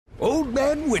Old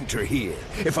Man Winter here.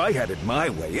 If I had it my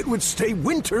way, it would stay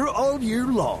winter all year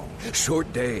long.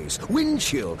 Short days, wind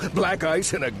chill, black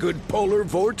ice, and a good polar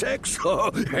vortex.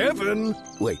 Oh, heaven!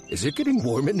 Wait, is it getting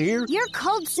warm in here? Your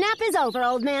cold snap is over,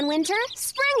 Old Man Winter.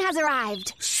 Spring has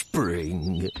arrived.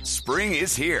 Spring. Spring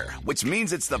is here, which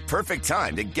means it's the perfect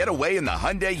time to get away in the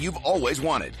Hyundai you've always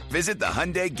wanted. Visit the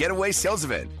Hyundai Getaway Sales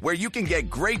Event, where you can get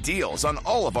great deals on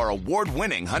all of our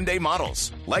award-winning Hyundai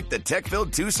models, like the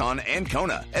tech-filled Tucson and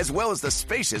Kona, as well as the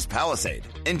spacious Palisade.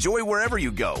 Enjoy wherever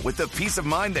you go with the peace of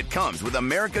mind that comes with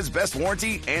America's best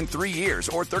warranty and 3 years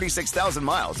or 36,000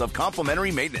 miles of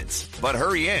complimentary maintenance. But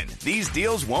hurry in, these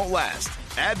deals won't last.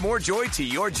 Add more joy to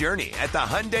your journey at the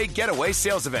Hyundai Getaway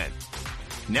Sales Event.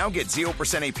 Now get 0%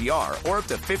 APR or up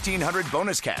to $1,500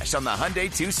 bonus cash on the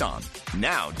Hyundai Tucson.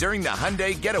 Now, during the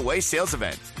Hyundai Getaway Sales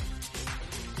Event.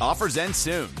 Offers end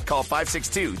soon. Call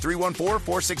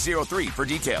 562-314-4603 for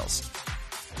details.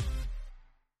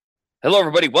 Hello,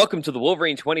 everybody. Welcome to the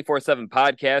Wolverine 24/7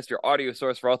 podcast, your audio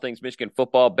source for all things Michigan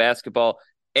football, basketball,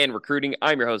 and recruiting.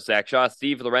 I'm your host, Zach Shaw.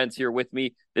 Steve Lorenz here with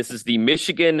me. This is the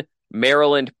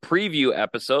Michigan-Maryland preview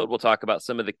episode. We'll talk about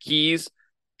some of the keys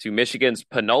to Michigan's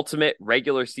penultimate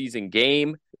regular season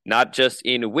game, not just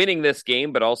in winning this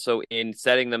game, but also in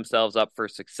setting themselves up for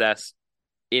success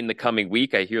in the coming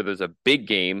week. I hear there's a big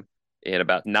game in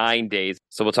about 9 days,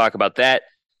 so we'll talk about that.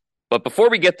 But before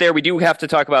we get there, we do have to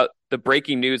talk about the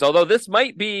breaking news, although this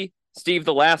might be, Steve,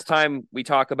 the last time we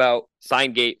talk about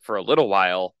Signgate for a little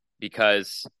while,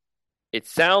 because it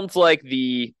sounds like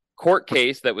the court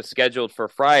case that was scheduled for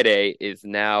Friday is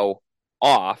now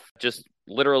off. Just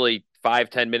literally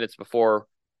 5-10 minutes before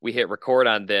we hit record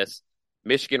on this,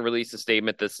 Michigan released a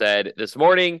statement that said, this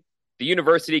morning, the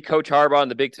university, Coach Harbaugh, and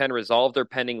the Big Ten resolved their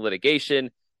pending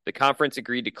litigation. The conference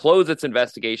agreed to close its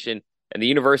investigation, and the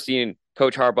university and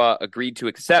Coach Harbaugh agreed to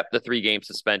accept the 3-game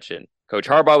suspension. Coach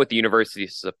Harbaugh, with the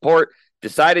university's support,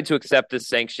 decided to accept this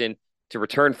sanction to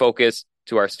return focus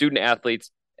to our student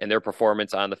athletes and their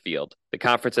performance on the field. The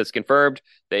conference has confirmed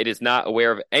that it is not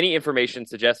aware of any information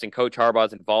suggesting Coach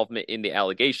Harbaugh's involvement in the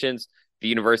allegations. The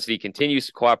university continues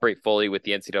to cooperate fully with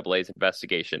the NCAA's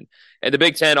investigation. And the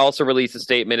Big Ten also released a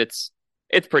statement.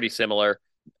 It's pretty similar.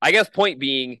 I guess point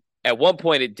being, at one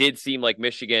point it did seem like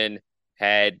Michigan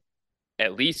had,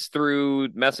 at least through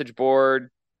message board,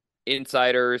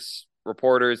 insiders,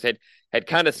 reporters, had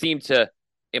kind of seemed to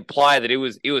imply that it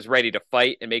was ready to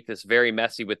fight and make this very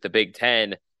messy with the Big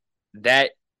Ten.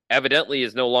 That evidently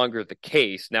is no longer the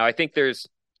case. Now, I think there's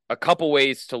a couple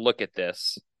ways to look at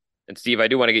this. And Steve, I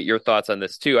do want to get your thoughts on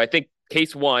this too. I think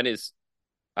case one is,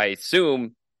 I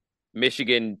assume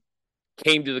Michigan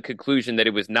came to the conclusion that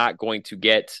it was not going to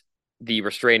get the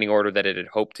restraining order that it had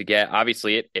hoped to get.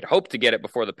 Obviously, it hoped to get it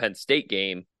before the Penn State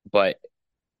game, but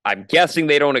I'm guessing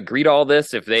they don't agree to all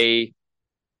this if they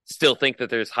still think that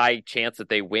there's high chance that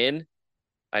they win.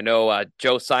 I know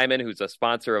Joe Simon, who's a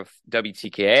sponsor of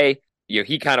WTKA,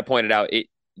 he kind of pointed out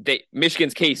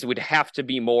Michigan's case would have to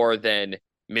be more than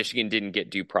Michigan didn't get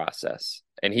due process.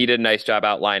 And he did a nice job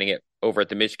outlining it over at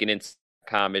the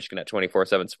Michigan.com, Michigan at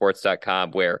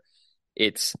 247sports.com, where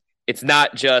it's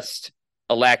not just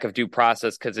a lack of due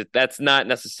process, because that's not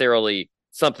necessarily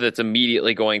something that's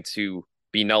immediately going to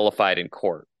be nullified in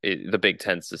court, the Big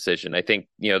Ten's decision. I think,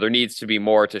 there needs to be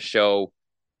more to show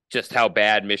just how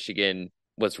bad Michigan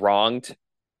was wronged.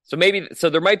 So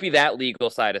there might be that legal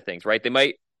side of things, right? They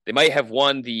might have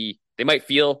won they might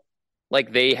feel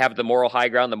like they have the moral high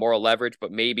ground, the moral leverage,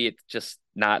 but maybe it's just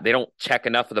not, they don't check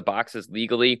enough of the boxes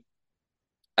legally.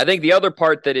 I think the other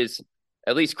part that is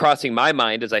at least crossing my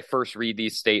mind as I first read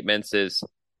these statements is,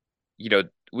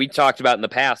 we talked about in the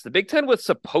past, the Big Ten was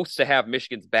supposed to have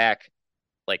Michigan's back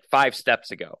like 5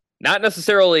 steps ago, not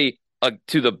necessarily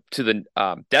to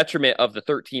the detriment of the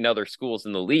 13 other schools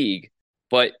in the league,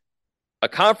 but a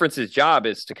conference's job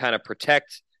is to kind of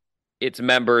protect its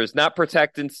members, not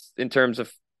protect in terms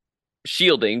of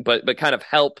shielding, but kind of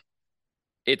help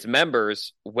its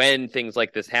members when things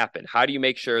like this happen. How do you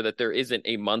make sure that there isn't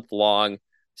a month-long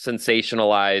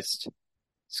sensationalized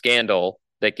scandal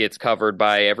that gets covered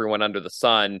by everyone under the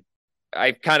sun?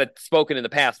 I've kind of spoken in the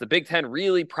past. The Big Ten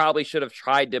really probably should have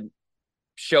tried to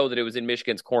show that it was in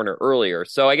Michigan's corner earlier.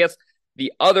 So I guess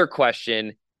the other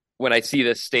question when I see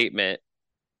this statement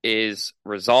is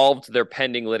resolved their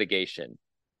pending litigation.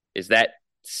 Is that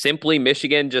simply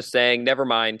Michigan just saying, never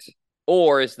mind?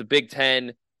 Or is the Big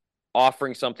Ten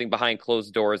offering something behind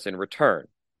closed doors in return?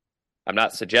 I'm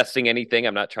not suggesting anything.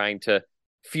 I'm not trying to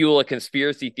fuel a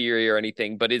conspiracy theory or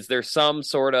anything, but is there some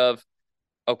sort of,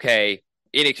 okay,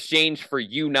 in exchange for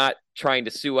you not trying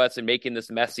to sue us and making this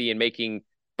messy and making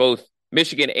both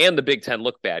Michigan and the Big Ten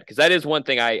look bad, because that is one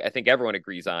thing I think everyone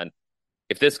agrees on.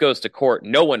 If this goes to court,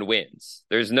 no one wins.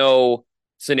 There's no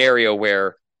scenario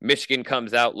where Michigan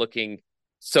comes out looking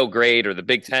so great or the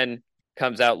Big Ten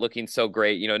comes out looking so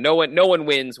great. You know, no one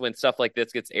wins when stuff like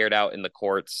this gets aired out in the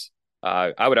courts.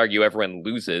 I would argue everyone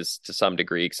loses to some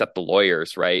degree, except the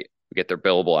lawyers, right? Who get their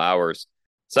billable hours.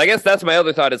 So I guess that's my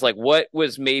other thought is like, what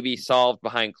was maybe solved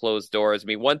behind closed doors? I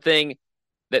mean, one thing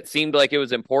that seemed like it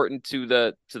was important to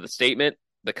the statement,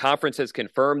 the conference has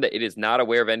confirmed that it is not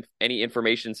aware of any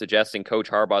information suggesting Coach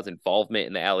Harbaugh's involvement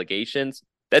in the allegations.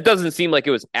 That doesn't seem like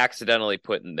it was accidentally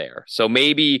put in there. So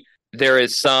maybe there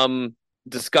is some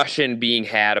discussion being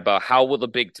had about how will the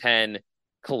Big Ten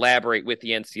collaborate with the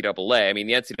NCAA. I mean,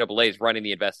 the NCAA is running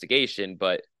the investigation,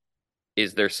 but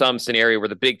is there some scenario where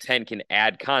the Big Ten can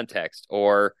add context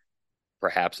or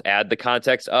perhaps add the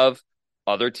context of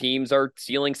other teams are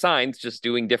stealing signs, just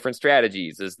doing different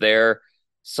strategies? Is there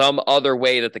some other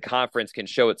way that the conference can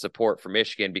show its support for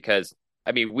Michigan? Because,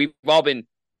 I mean, we've all been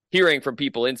hearing from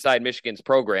people inside Michigan's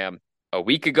program a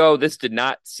week ago. This did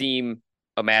not seem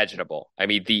imaginable. I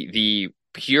mean, the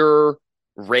pure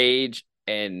rage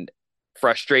and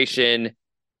frustration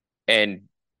and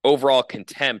overall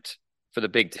contempt for the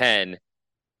Big Ten,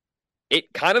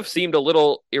 it kind of seemed a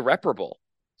little irreparable.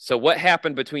 So what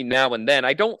happened between now and then?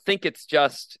 I don't think it's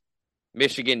just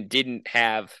Michigan didn't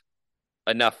have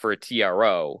enough for a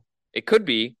TRO. It could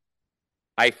be.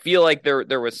 I feel like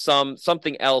there was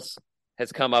something else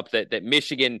has come up that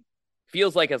Michigan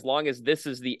feels like as long as this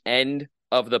is the end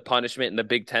of the punishment in the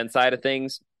Big Ten side of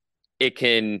things, it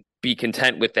can be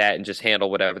content with that and just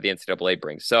handle whatever the NCAA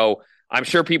brings. So I'm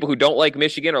sure people who don't like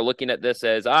Michigan are looking at this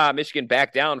as, Michigan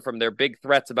backed down from their big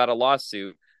threats about a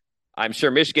lawsuit. I'm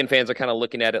sure Michigan fans are kind of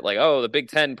looking at it like, oh, the Big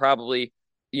Ten probably,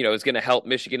 is going to help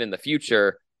Michigan in the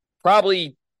future.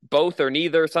 Probably both or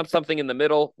neither, something in the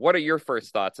middle. What are your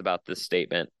first thoughts about this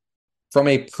statement? From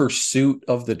a pursuit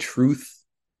of the truth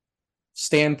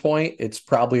standpoint, it's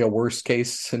probably a worst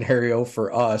case scenario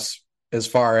for us as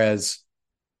far as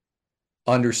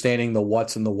understanding the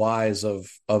what's and the whys of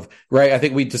right. I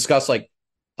think we discussed like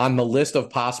on the list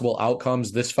of possible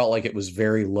outcomes, this felt like it was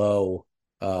very low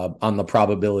on the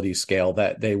probability scale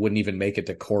that they wouldn't even make it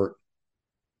to court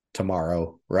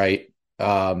tomorrow. Right.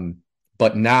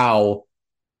 But now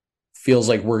feels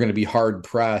like we're going to be hard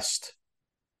pressed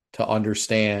to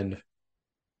understand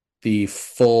the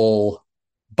full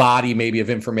body maybe of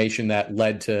information that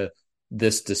led to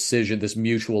this decision, this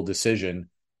mutual decision.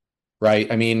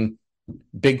 Right. I mean,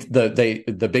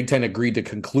 the Big Ten agreed to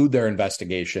conclude their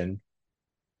investigation.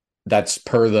 That's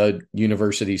per the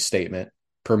university's statement,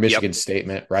 per Michigan's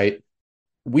statement, right?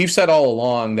 We've said all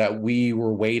along that we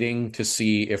were waiting to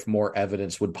see if more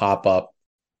evidence would pop up,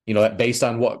 that based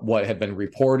on what had been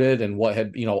reported and what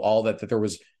had, all that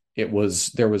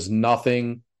there was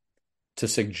nothing to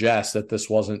suggest that this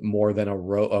wasn't more than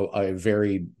a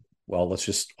very, let's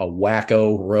just a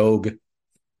wacko rogue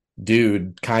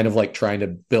dude kind of like trying to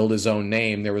build his own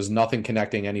name. There was nothing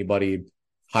connecting anybody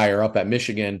higher up at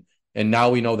Michigan. And now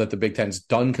we know that the Big Ten's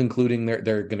done concluding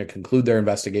they're going to conclude their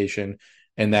investigation,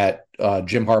 and that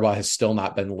Jim Harbaugh has still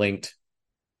not been linked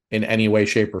in any way,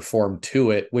 shape, or form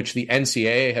to it, which the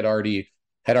NCAA had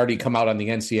already come out on the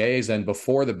NCAA's end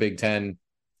before the Big Ten,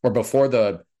 or before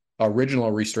the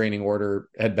original restraining order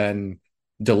had been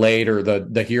delayed, or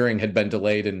the hearing had been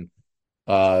delayed and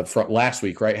from last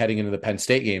week, right, heading into the Penn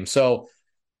State game. So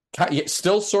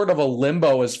still sort of a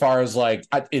limbo as far as like,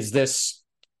 is this,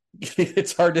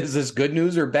 it's hard, is this good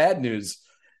news or bad news?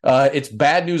 It's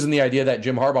bad news in the idea that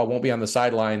Jim Harbaugh won't be on the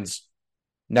sidelines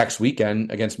next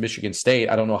weekend against Michigan State.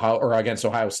 I don't know how, or against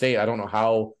Ohio State. I don't know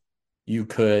how you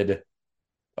could.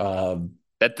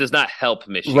 That does not help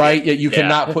Michigan. Right. You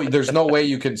cannot put, there's no way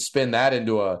you can spin that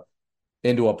into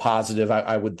a positive,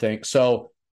 I would think.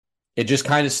 So it just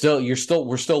kind of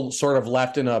we're still sort of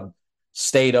left in a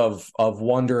state of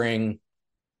wondering,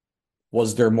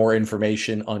 was there more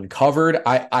information uncovered?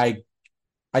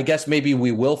 I guess maybe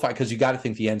we will find, because you got to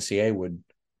think the NCAA would.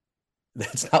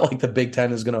 It's not like the Big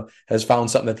Ten has found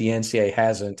something that the NCAA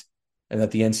hasn't, and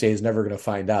that the NCAA is never going to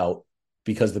find out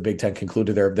because the Big Ten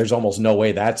concluded there's almost no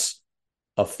way that's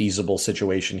a feasible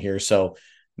situation here. So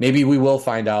maybe we will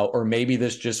find out, or maybe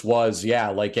this just was,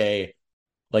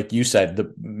 like you said,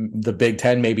 the Big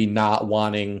Ten maybe not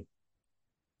wanting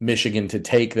Michigan to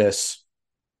take this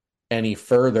any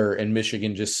further, and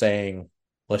Michigan just saying,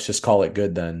 let's just call it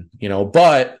good then,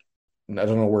 but I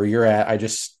don't know where you're at.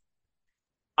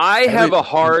 I have a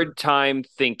hard time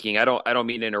thinking. I don't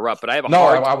mean to interrupt, but I have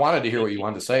I wanted to hear what you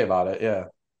wanted to say about it. Yeah.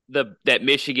 That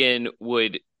Michigan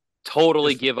would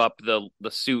totally give up the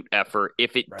suit effort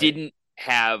if it didn't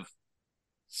have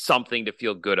something to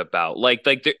feel good about.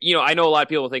 I know a lot of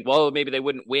people think, well, maybe they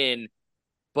wouldn't win,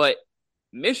 but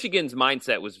Michigan's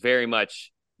mindset was very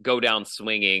much go down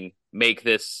swinging, make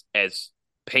this as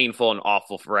painful and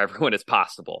awful for everyone as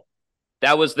possible.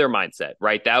 That was their mindset,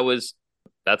 right?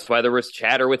 That's why there was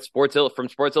chatter with from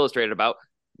Sports Illustrated about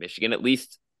Michigan at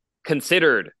least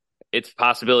considered its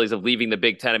possibilities of leaving the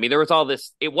Big Ten. I mean, there was all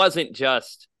this. It wasn't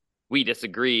just we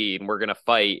disagree and we're going to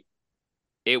fight.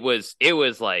 It was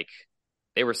like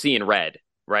they were seeing red,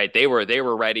 right? They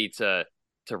were ready to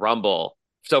rumble.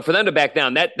 So for them to back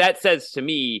down, that says to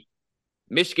me,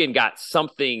 Michigan got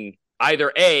something.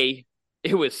 Either A,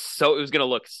 it was going to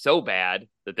look so bad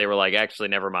that they were like, actually,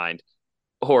 never mind,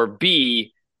 or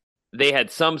B, they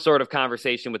had some sort of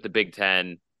conversation with the Big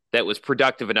Ten that was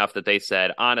productive enough that they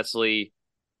said, honestly,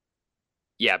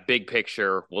 yeah, big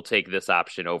picture, we'll take this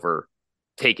option over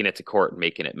taking it to court and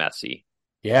making it messy.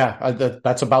 Yeah,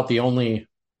 that's about the only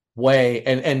way.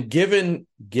 And given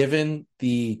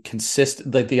the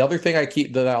consistent, the other thing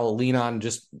I'll lean on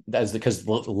just because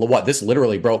this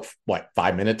literally broke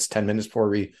 5 minutes, 10 minutes before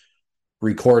we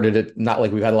recorded it. Not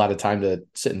like we've had a lot of time to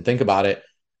sit and think about it,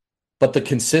 but the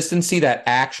consistency that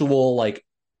actual like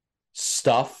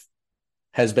stuff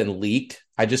has been leaked.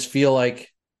 I just feel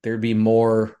like there'd be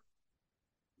more.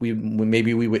 We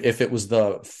would, if it was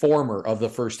the former of the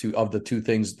first two of the two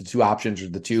things, the two options or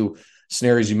the two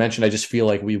scenarios you mentioned, I just feel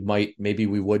like we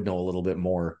would know a little bit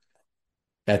more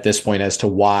at this point as to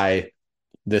why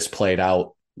this played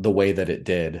out the way that it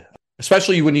did.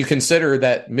 Especially when you consider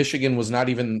that Michigan was not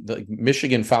even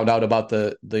Michigan found out about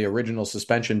the original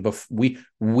suspension. We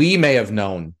may have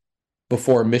known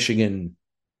before Michigan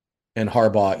and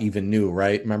Harbaugh even knew,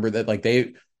 right? Remember that, like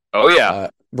they. Oh yeah,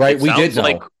 right. We did know.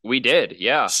 Like we did,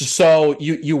 yeah. So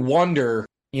you wonder,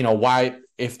 why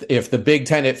if the Big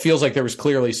Ten, it feels like there was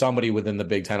clearly somebody within the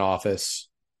Big Ten office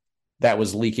that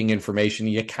was leaking information.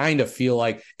 You kind of feel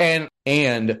like, and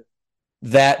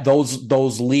that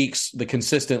those leaks, the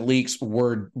consistent leaks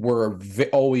were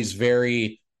always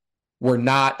were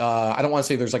not. I don't want to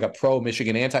say there's like a pro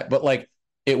Michigan anti, but like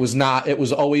it was not. It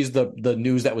was always the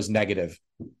news that was negative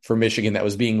for Michigan that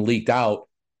was being leaked out.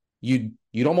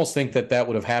 You'd almost think that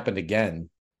would have happened again,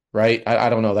 right? I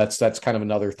don't know. That's kind of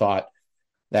another thought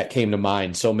that came to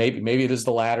mind. So maybe it is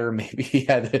the latter. Maybe he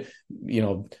had,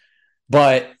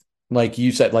 but like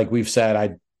you said, like we've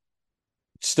said,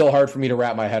 still hard for me to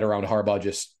wrap my head around Harbaugh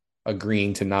just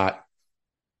agreeing to not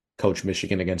coach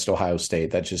Michigan against Ohio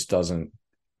State. That just doesn't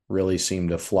really seem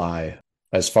to fly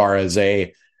as far as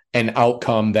an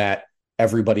outcome that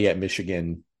everybody at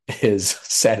Michigan is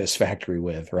satisfactory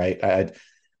with, right?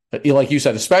 Like you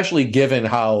said, especially given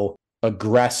how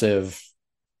aggressive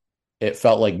it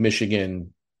felt like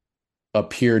Michigan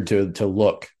appeared to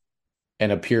look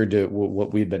and appeared to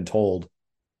what we'd been told,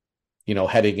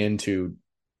 heading into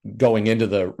going into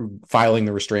the filing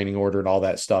the restraining order and all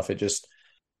that stuff. It just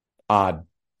odd,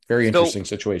 very interesting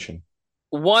situation.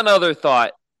 One other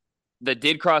thought that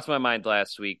did cross my mind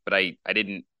last week, but I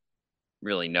didn't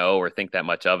really know or think that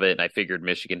much of it. And I figured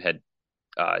Michigan had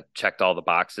checked all the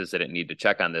boxes that it needed to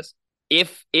check on this.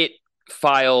 If it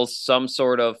files some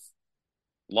sort of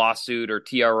lawsuit or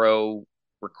TRO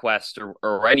request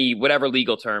or any whatever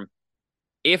legal term,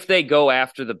 if they go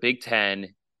after the Big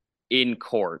Ten in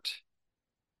court,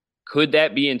 could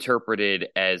that be interpreted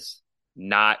as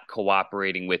not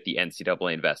cooperating with the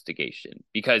NCAA investigation?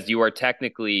 Because you are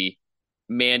technically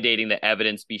mandating that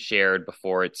evidence be shared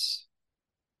before it's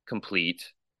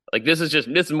complete. Like this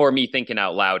is more me thinking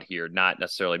out loud here, not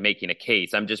necessarily making a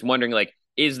case. I'm just wondering, like,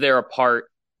 is there a part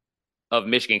of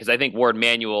Michigan? Because I think Ward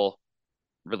Manuel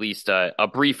released a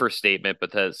briefer statement,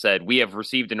 but that said, we have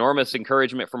received enormous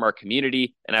encouragement from our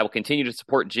community, and I will continue to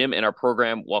support Jim and our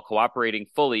program while cooperating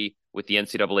fully with the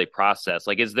NCAA process.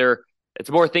 Like, it's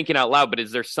more thinking out loud, but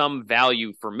is there some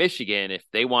value for Michigan if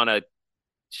they want to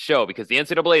show? Because the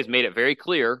NCAA has made it very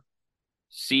clear,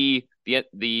 see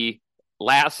the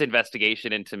last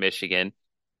investigation into Michigan,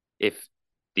 if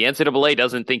the NCAA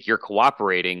doesn't think you're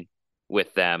cooperating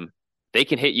with them, they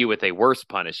can hit you with a worse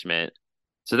punishment.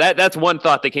 So that's one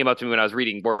thought that came up to me when I was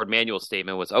reading Ward Manuel's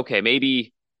statement was, okay,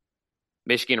 maybe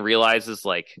Michigan realizes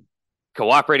like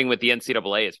cooperating with the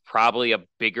NCAA is probably a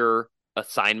bigger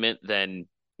assignment than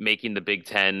making the Big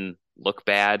Ten look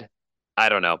bad. I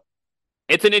don't know.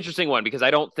 It's an interesting one because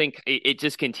I don't think it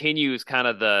just continues kind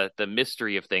of the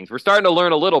mystery of things. We're starting to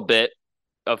learn a little bit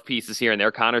of pieces here and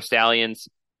there. Connor Stallions,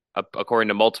 according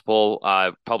to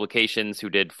multiple publications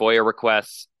who did FOIA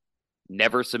requests,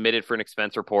 never submitted for an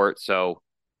expense report. So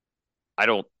I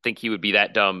don't think he would be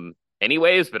that dumb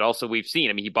anyways, but also we've seen,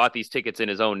 I mean, he bought these tickets in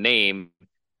his own name.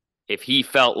 If he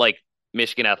felt like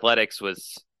Michigan Athletics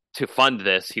was to fund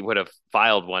this, he would have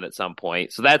filed one at some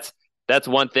point. So that's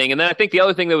one thing. And then I think the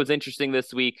other thing that was interesting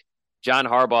this week, John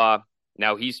Harbaugh,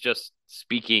 now he's just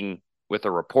speaking with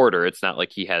a reporter. It's not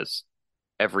like he has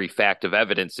every fact of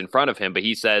evidence in front of him, but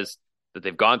he says that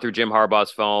they've gone through Jim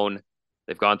Harbaugh's phone,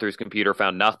 they've gone through his computer,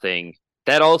 found nothing.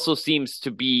 That also seems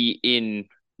to be in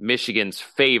Michigan's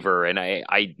favor. And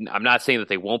I'm not saying that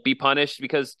they won't be punished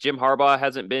because Jim Harbaugh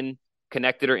hasn't been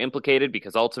connected or implicated,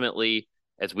 because ultimately,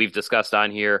 as we've discussed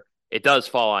on here, it does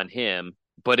fall on him.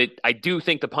 But I do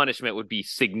think the punishment would be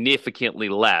significantly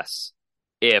less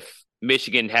if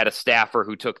Michigan had a staffer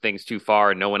who took things too far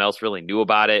and no one else really knew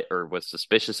about it or was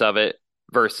suspicious of it,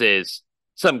 versus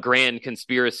some grand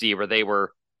conspiracy where they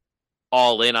were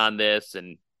all in on this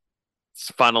and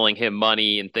funneling him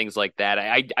money and things like that.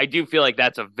 I do feel like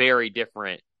that's a very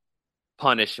different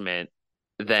punishment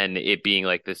than it being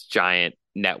like this giant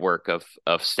network of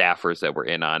staffers that were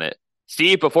in on it.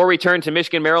 Steve, before we turn to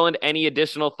Michigan, Maryland, any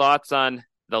additional thoughts on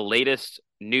the latest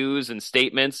news and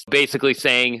statements basically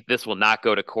saying this will not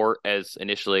go to court as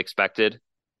initially expected?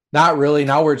 Not really.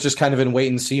 Now we're just kind of in wait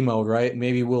and see mode, right?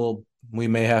 Maybe we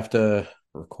may have to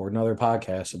record another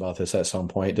podcast about this at some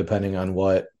point, depending on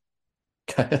what.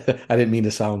 I didn't mean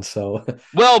to sound so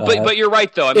well, but you're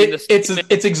right though. I mean,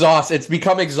 it's exhausting. It's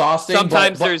become exhausting.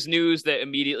 Sometimes there's news that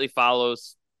immediately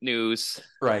follows news.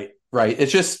 Right.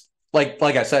 It's just like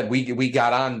I said, we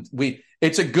got on.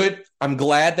 I'm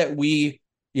glad that we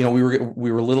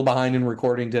were a little behind in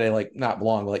recording today, like not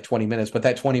long, like 20 minutes, but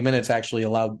that 20 minutes actually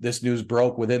allowed this news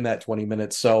broke within that 20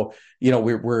 minutes. So,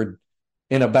 we're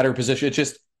in a better position. It's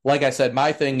just, like I said,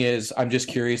 my thing is, I'm just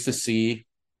curious to see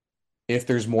if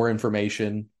there's more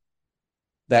information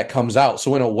that comes out.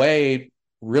 So in a way,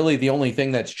 really the only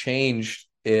thing that's changed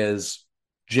is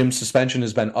Jim's suspension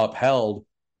has been upheld.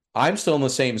 I'm still in the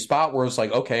same spot where it's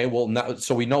like, okay, well,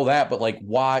 so we know that, but like,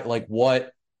 why, like,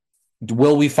 what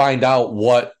will we find out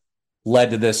what led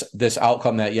to this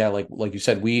outcome that, yeah, like you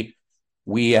said,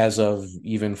 we as of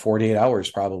even 48 hours,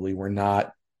 probably were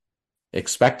not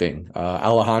expecting.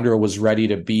 Alejandro was ready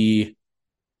to be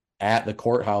at the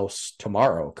courthouse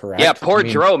tomorrow, correct? Yeah, poor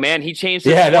Joe, man. He changed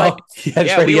his flights. We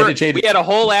had a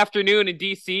whole afternoon in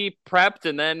DC prepped,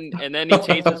 and then he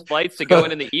changed his flights to go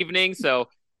in the evening. So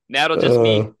now it'll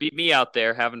just be me out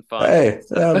there having fun. Hey,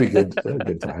 that'll be good. That'll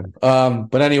be a good time.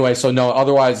 But anyway, so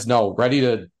otherwise, ready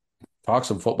to talk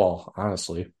some football,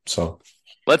 honestly. So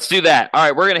let's do that. All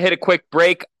right, we're going to hit a quick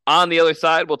break. On the other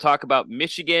side, we'll talk about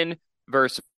Michigan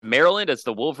versus Maryland as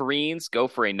the Wolverines go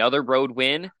for another road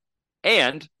win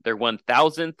and their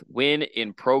 1,000th win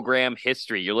in program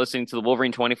history. You're listening to the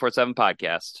Wolverine 24/7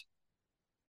 podcast.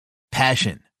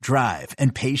 Passion, drive,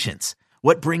 and patience.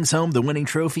 What brings home the winning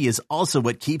trophy is also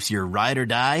what keeps your ride or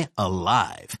die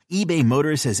alive. eBay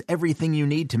Motors has everything you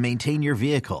need to maintain your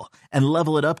vehicle and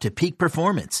level it up to peak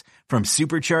performance, from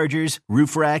superchargers,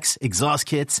 roof racks, exhaust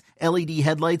kits, LED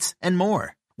headlights, and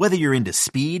more. Whether you're into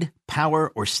speed,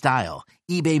 power, or style,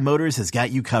 eBay Motors has got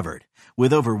you covered.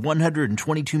 With over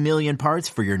 122 million parts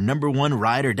for your number one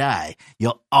ride or die,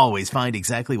 you'll always find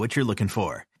exactly what you're looking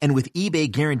for. And with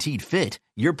eBay Guaranteed Fit,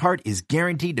 your part is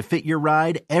guaranteed to fit your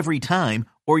ride every time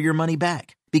or your money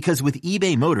back. Because with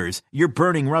eBay Motors, you're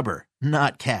burning rubber,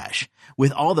 not cash.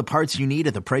 With all the parts you need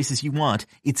at the prices you want,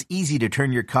 it's easy to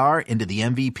turn your car into the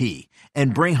MVP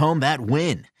and bring home that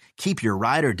win. Keep your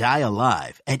ride or die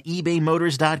alive at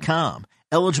ebaymotors.com.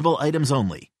 Eligible items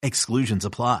only. Exclusions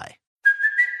apply.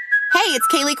 Hey, it's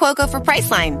Kaylee Cuoco for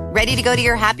Priceline. Ready to go to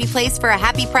your happy place for a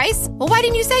happy price? Well, why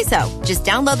didn't you say so? Just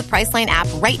download the Priceline app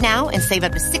right now and save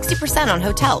up to 60% on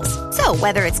hotels. So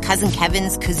whether it's Cousin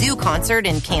Kevin's Kazoo Concert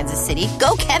in Kansas City,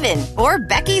 go Kevin, or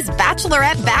Becky's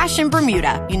Bachelorette Bash in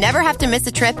Bermuda, you never have to miss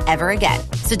a trip ever again.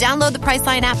 So download the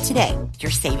Priceline app today.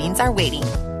 Your savings are waiting.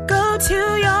 Go to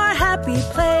your happy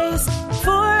place for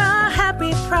a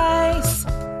happy price.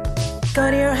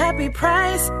 Go to your happy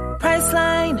price,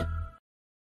 Priceline.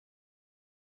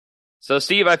 So,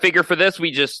 Steve, I figure for this,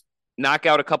 we just knock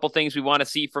out a couple things we want to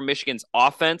see from Michigan's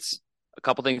offense, a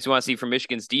couple things we want to see from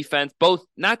Michigan's defense, both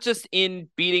not just in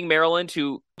beating Maryland,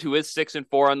 who is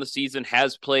 6-4 on the season,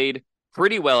 has played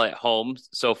pretty well at home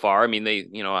so far. I mean, they,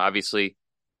 obviously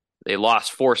they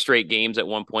lost 4 straight games at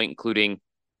one point, including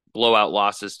blowout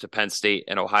losses to Penn State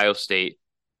and Ohio State.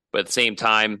 But at the same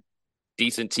time,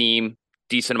 decent team,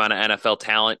 decent amount of NFL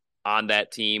talent on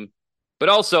that team, but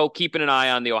also keeping an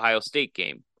eye on the Ohio State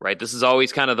game. Right, this is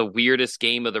always kind of the weirdest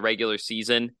game of the regular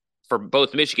season for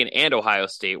both Michigan and Ohio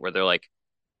State, where they're like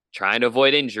trying to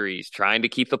avoid injuries, trying to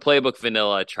keep the playbook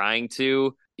vanilla, trying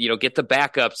to, get the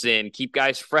backups in, keep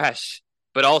guys fresh,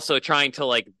 but also trying to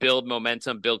like build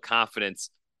momentum, build confidence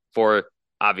for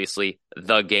obviously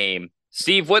the game.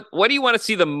 Steve, what do you want to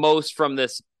see the most from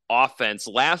this offense?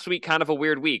 Last week, kind of a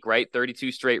weird week, right?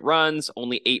 32 straight runs,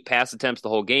 only 8 pass attempts the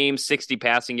whole game, 60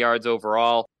 passing yards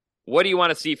overall. What do you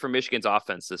want to see from Michigan's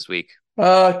offense this week?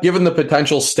 Given the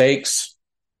potential stakes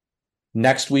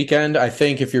next weekend, I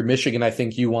think if you're Michigan, I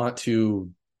think you want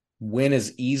to win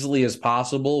as easily as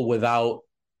possible without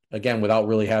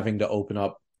really having to open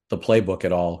up the playbook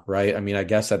at all, right? I mean, I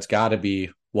guess that's got to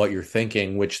be what you're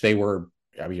thinking, which they were,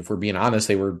 I mean, if we're being honest,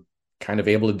 they were kind of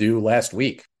able to do last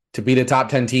week. To beat a top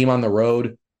 10 team on the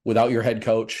road without your head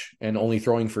coach and only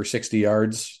throwing for 60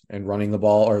 yards and running the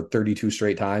ball or 32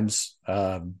 straight times.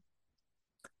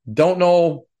 Don't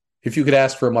know if you could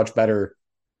ask for a much better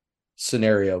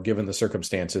scenario given the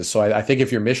circumstances. So I think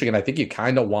if you're Michigan, I think you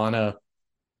kind of want to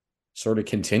sort of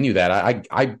continue that.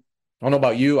 I don't know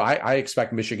about you. I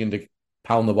expect Michigan to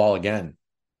pound the ball again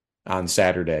on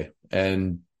Saturday,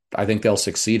 and I think they'll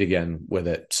succeed again with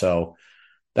it. So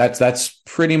that's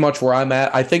pretty much where I'm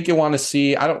at. I think you want to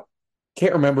see,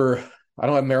 can't remember. I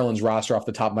don't have Maryland's roster off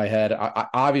the top of my head.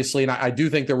 Obviously, and I do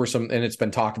think there were some, and it's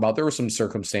been talked about, there were some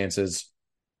circumstances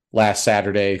last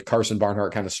Saturday. Carson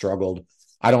Barnhart kind of struggled.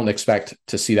 I don't expect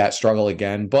to see that struggle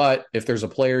again, but if there's a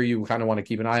player you kind of want to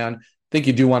keep an eye on, I think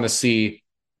you do want to see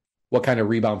what kind of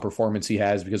rebound performance he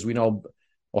has, because we know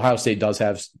Ohio State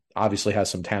obviously has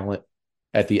some talent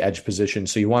at the edge position.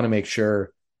 So you want to make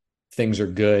sure things are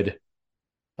good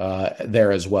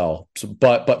there as well. So,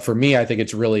 but for me, I think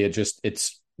it's really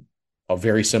it's a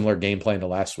very similar game plan to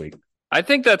last week. I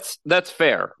think that's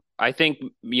fair. I think,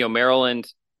 Maryland,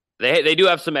 they do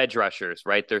have some edge rushers,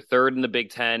 right? They're third in the Big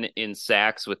Ten in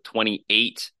sacks with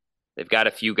 28. They've got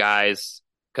a few guys,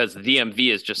 because the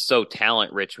DMV is just so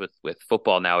talent rich with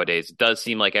football nowadays. It does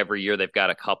seem like every year they've got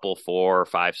a couple 4 or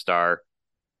 5-star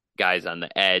guys on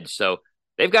the edge. So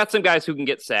they've got some guys who can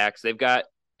get sacks. They've got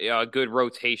a good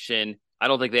rotation. I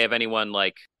don't think they have anyone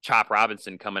like Chop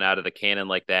Robinson coming out of the cannon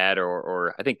like that,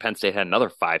 or I think Penn State had another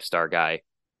 5-star guy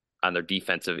on their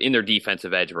defensive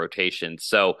edge rotation.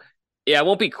 So yeah, it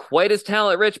won't be quite as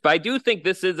talent rich, but I do think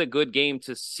this is a good game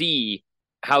to see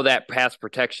how that pass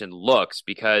protection looks,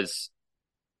 because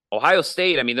Ohio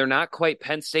State, I mean, they're not quite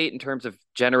Penn State in terms of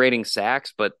generating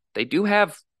sacks, but they do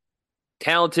have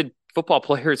talented football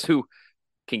players who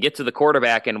can get to the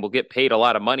quarterback and will get paid a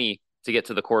lot of money to get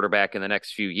to the quarterback in the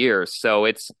next few years. So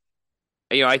it's,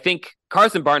 I think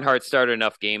Carson Barnhart started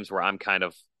enough games where I'm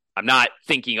not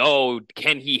thinking, oh,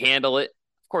 can he handle it?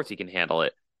 Of course he can handle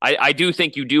it. I do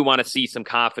think you do want to see some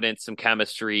confidence, some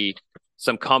chemistry,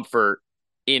 some comfort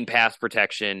in pass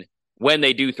protection when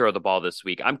they do throw the ball this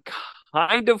week. I'm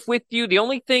kind of with you. The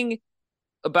only thing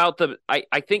about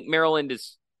I think Maryland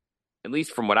is, at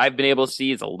least from what I've been able to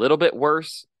see, is a little bit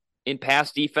worse in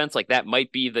pass defense. Like, that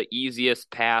might be the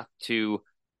easiest path to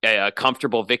a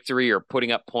comfortable victory or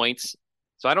putting up points.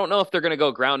 So I don't know if they're going to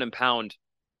go ground and pound.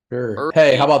 Sure.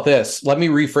 Hey, how about this? Let me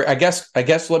rephrase. I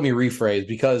guess let me rephrase,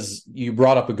 because you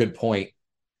brought up a good point.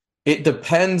 It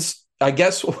depends. I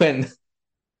guess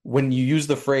when you use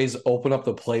the phrase "open up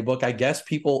the playbook," I guess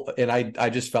people, and I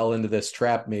just fell into this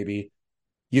trap. Maybe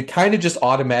you kind of just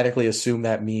automatically assume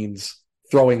that means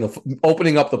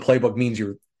opening up the playbook means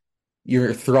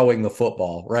you're throwing the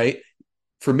football, right?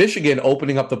 For Michigan,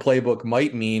 opening up the playbook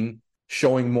might mean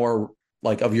showing more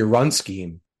like of your run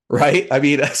scheme. Right. I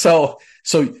mean, so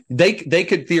they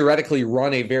could theoretically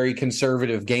run a very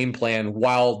conservative game plan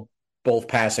while both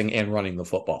passing and running the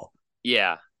football.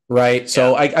 Yeah. Right.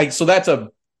 So so that's a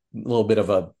little bit of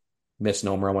a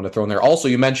misnomer I want to throw in there. Also,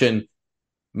 you mentioned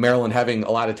Maryland having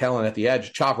a lot of talent at the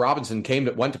edge. Chop Robinson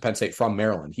went to Penn State from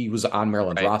Maryland. He was on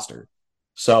Maryland's roster.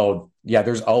 So yeah,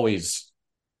 there's always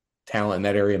talent in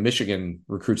that area. Michigan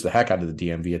recruits the heck out of the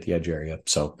DMV at the edge area.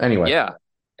 So anyway. Yeah.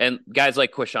 And guys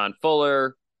like Quishon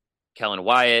Fuller, Kellen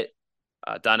Wyatt,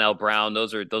 Donnell Brown,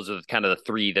 those are kind of the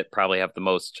 3 that probably have the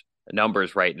most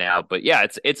numbers right now. But yeah,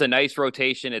 it's a nice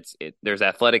rotation. There's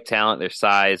athletic talent, there's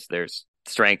size, there's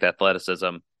strength,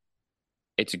 athleticism.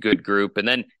 It's a good group. And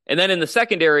then in the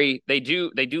secondary, they do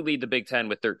lead the Big Ten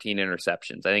with 13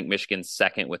 interceptions. I think Michigan's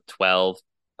second with 12.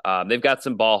 They've got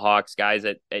some ball hawks, guys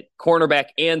at cornerback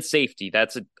and safety.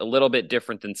 That's a little bit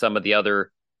different than some of the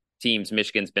other teams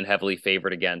Michigan's been heavily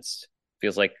favored against.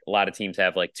 Feels like a lot of teams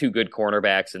have like 2 good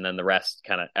cornerbacks, and then the rest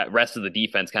of the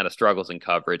defense kind of struggles in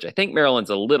coverage. I think Maryland's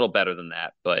a little better than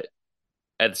that, but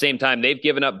at the same time, they've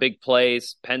given up big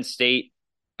plays. Penn State,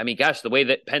 I mean, gosh, the way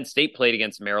that Penn State played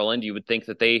against Maryland, you would think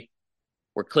that they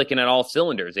were clicking on all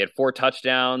cylinders. They had 4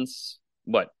 touchdowns,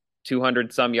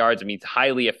 200 some yards. I mean, it's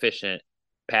highly efficient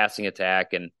passing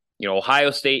attack. And,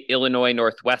 Ohio State, Illinois,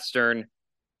 Northwestern,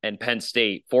 and Penn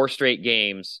State, 4 straight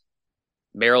games.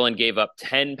 Maryland gave up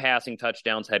 10 passing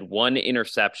touchdowns, had 1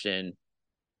 interception,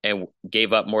 and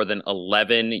gave up more than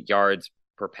 11 yards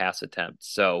per pass attempt.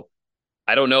 So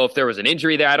I don't know if there was an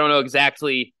injury there. I don't know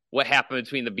exactly what happened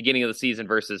between the beginning of the season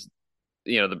versus,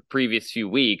 the previous few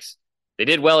weeks. They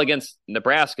did well against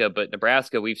Nebraska, but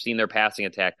Nebraska, we've seen their passing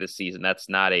attack this season. It's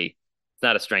not a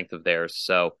strength of theirs.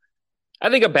 So I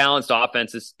think a balanced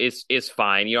offense is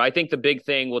fine. I think the big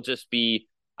thing will just be,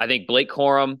 I think Blake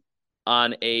Corum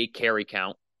on a carry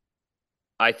count.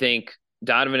 I think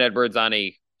Donovan Edwards on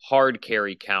a hard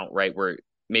carry count, right, where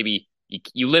maybe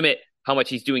you limit how much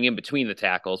he's doing in between the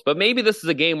tackles. But maybe this is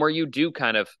a game where you do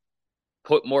kind of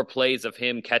put more plays of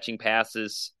him catching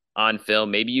passes on film.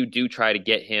 Maybe you do try to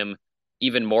get him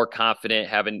even more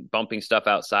confident, bumping stuff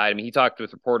outside. I mean, he talked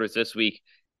with reporters this week.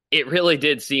 It really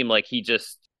did seem like he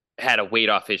just had a weight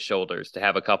off his shoulders to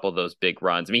have a couple of those big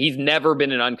runs. I mean, he's never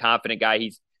been an unconfident guy.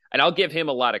 And I'll give him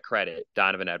a lot of credit,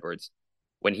 Donovan Edwards.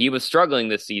 When he was struggling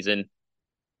this season,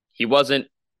 he wasn't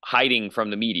hiding from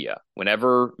the media.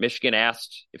 Whenever Michigan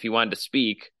asked if he wanted to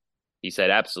speak, he said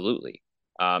absolutely.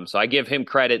 So I give him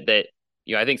credit that,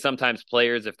 I think sometimes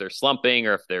players, if they're slumping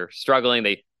or if they're struggling,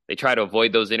 they try to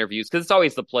avoid those interviews because it's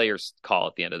always the player's call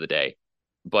at the end of the day.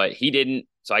 But he didn't,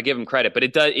 so I give him credit. But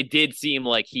it did seem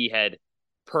like he had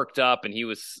perked up, and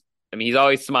he's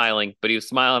always smiling, but he was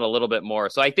smiling a little bit more.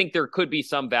 So I think there could be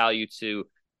some value to,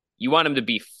 you want him to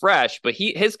be fresh, but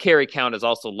his carry count is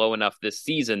also low enough this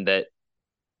season that,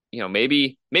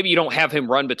 maybe you don't have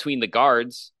him run between the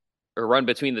guards or run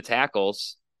between the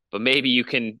tackles, but maybe you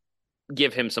can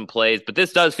give him some plays. But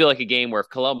this does feel like a game where if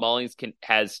Kalel Mullings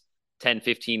has 10,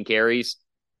 15 carries,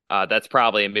 that's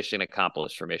probably a mission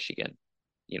accomplished for Michigan.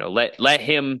 Let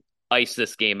him ice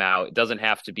this game out. It doesn't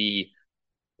have to be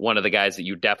one of the guys that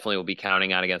you definitely will be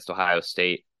counting on against Ohio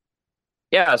State.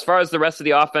 Yeah, as far as the rest of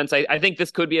the offense, I think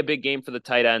this could be a big game for the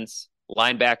tight ends.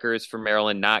 Linebackers for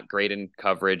Maryland, not great in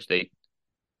coverage. They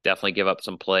definitely give up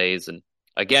some plays. And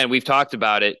again, we've talked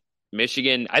about it.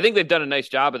 Michigan, I think they've done a nice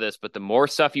job of this, but the more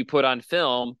stuff you put on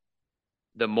film,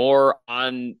 the more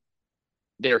on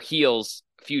their heels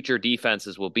future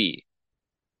defenses will be.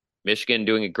 Michigan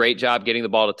doing a great job getting the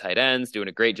ball to tight ends, doing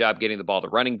a great job getting the ball to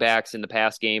running backs in the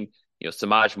pass game.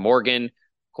 Samaj Morgan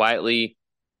quietly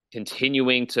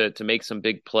continuing to make some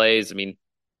big plays. I mean,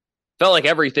 felt like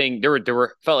everything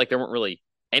felt like there weren't really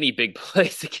any big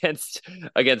plays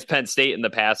against Penn State in the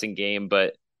passing game,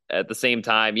 but at the same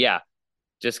time,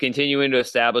 just continuing to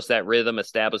establish that rhythm,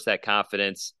 establish that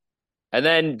confidence. And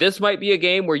then this might be a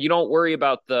game where you don't worry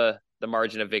about the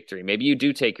margin of victory. Maybe you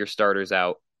do take your starters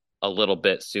out a little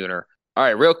bit sooner. All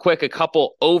right, real quick, a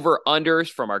couple over-unders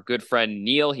from our good friend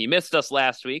Neil. He missed us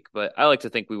last week, but I like to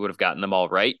think we would have gotten them all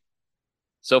right.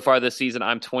 So far this season,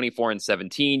 I'm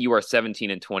 24-17. You are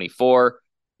 17-24.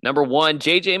 Number 1,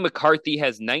 J.J. McCarthy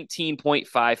has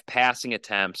 19.5 passing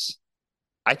attempts.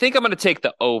 I think I'm going to take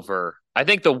the over. I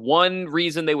think the one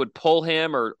reason they would pull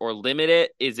him or limit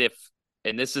it is if,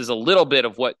 and this is a little bit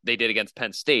of what they did against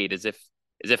Penn State, is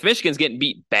if Michigan's getting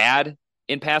beat bad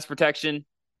in pass protection,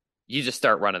 you just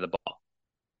start running the ball.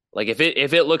 Like if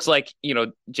it looks like,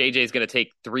 JJ's going to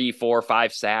take 3, 4,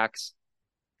 5 sacks,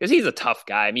 because he's a tough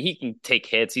guy. I mean, he can take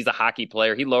hits. He's a hockey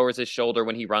player. He lowers his shoulder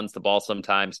when he runs the ball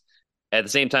sometimes. At the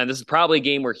same time, this is probably a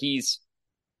game where he's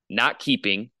not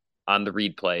keeping on the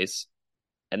read plays.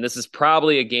 And this is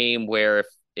probably a game where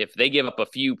if they give up a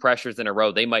few pressures in a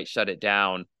row, they might shut it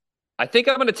down. I think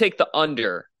I'm going to take the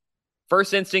under.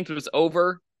 First instinct was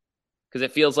over, because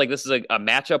it feels like this is a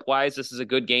matchup-wise, this is a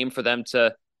good game for them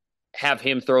to have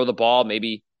him throw the ball,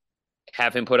 maybe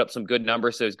have him put up some good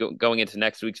numbers so he's going into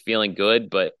next week's feeling good.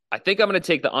 But I think I'm going to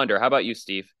take the under. How about you,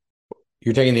 Steve?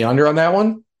 You're taking the under on that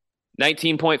one?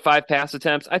 19.5 pass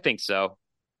attempts? I think so.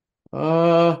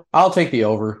 I'll take the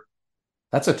over.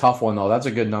 That's a tough one, though. That's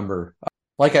a good number.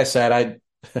 Like I said,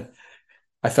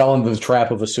 I fell into the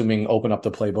trap of assuming open up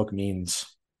the playbook means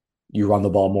you run the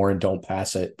ball more and don't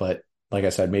pass it. But like I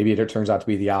said, maybe it turns out to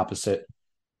be the opposite,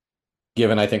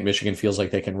 given I think Michigan feels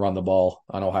like they can run the ball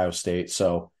on Ohio State.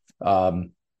 So, I'll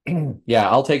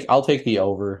take the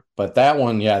over. But that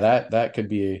one, that could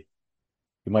be,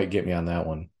 you might get me on that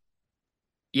one.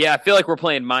 Yeah, I feel like we're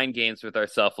playing mind games with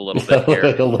ourselves a little bit here.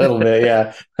 A little bit,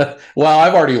 yeah. Well,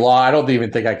 I've already lost. I don't even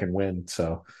think I can win.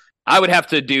 So I would have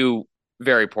to do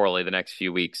very poorly the next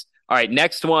few weeks. All right,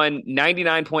 next one,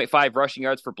 99.5 rushing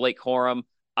yards for Blake Corum.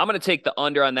 I'm going to take the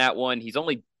under on that one. He's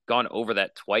only gone over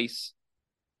that twice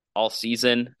all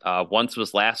season. Once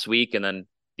was last week, and then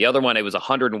the other one, it was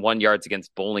 101 yards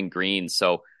against Bowling Green.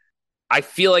 So I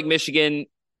feel like Michigan,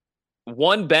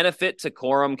 one benefit to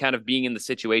Corum kind of being in the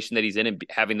situation that he's in and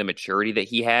having the maturity that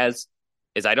he has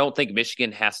is I don't think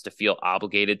Michigan has to feel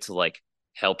obligated to like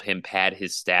help him pad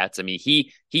his stats. I mean,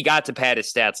 he got to pad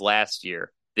his stats last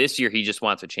year. This year, he just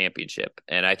wants a championship.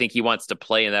 And I think he wants to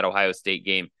play in that Ohio State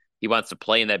game. He wants to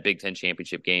play in that Big Ten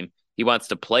championship game. He wants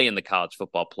to play in the college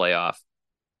football playoff.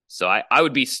 So I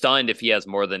would be stunned if he has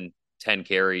more than 10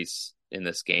 carries in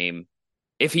this game.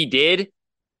 If he did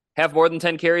have more than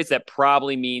 10 carries, that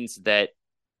probably means that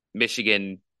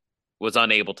Michigan was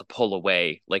unable to pull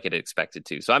away like it expected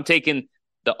to. So I'm taking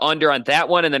the under on that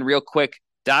one. And then real quick,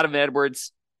 Donovan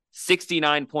Edwards,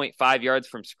 69.5 yards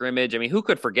from scrimmage. I mean, who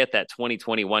could forget that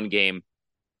 2021 game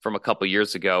from a couple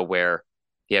years ago where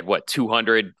he had,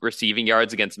 200 receiving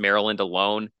yards against Maryland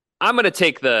alone? I'm going to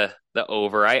take the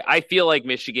over. I feel like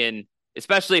Michigan,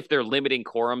 especially if they're limiting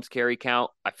Corum's carry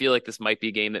count, I feel like this might be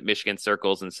a game that Michigan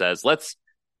circles and says, let's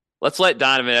let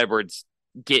Donovan Edwards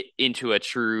get into a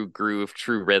true groove,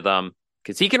 true rhythm,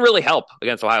 because he can really help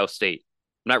against Ohio State.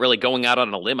 I'm not really going out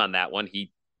on a limb on that one.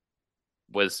 He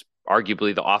was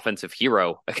arguably the offensive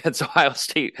hero against Ohio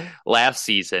State last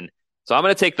season. So I'm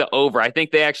going to take the over. I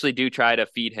think they actually do try to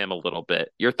feed him a little bit.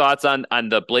 Your thoughts on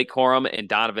the Blake Corum and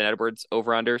Donovan Edwards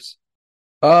over-unders?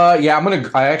 Yeah, I'm going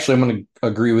to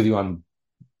agree with you on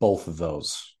both of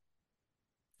those.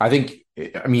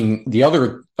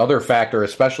 The other factor,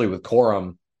 especially with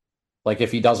Corum, like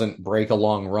if he doesn't break a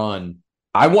long run,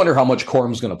 I wonder how much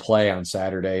Corum's going to play on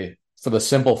Saturday for the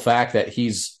simple fact that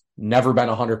he's never been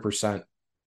 100%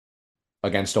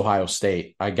 against Ohio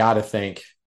State. I got to think,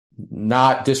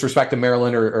 not disrespect to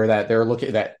Maryland or that they're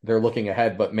looking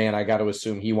ahead, but man, I got to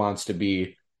assume he wants to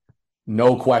be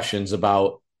no questions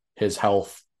about his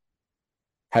health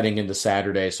heading into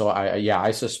Saturday. So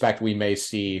I suspect we may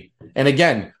see, and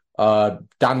again,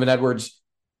 Donovan Edwards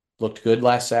looked good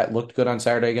on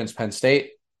Saturday against Penn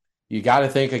State. You got to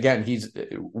think again,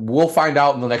 we'll find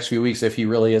out in the next few weeks if he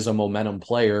really is a momentum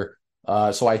player.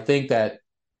 So I think that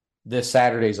this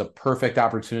Saturday is a perfect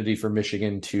opportunity for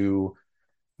Michigan to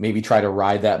maybe try to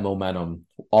ride that momentum,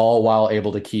 all while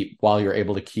you're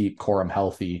able to keep Corum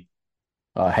healthy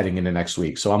heading into next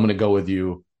week. So I'm going to go with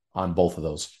you on both of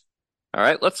those. All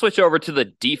right, let's switch over to the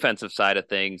defensive side of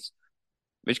things.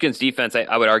 Michigan's defense,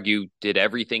 I would argue, did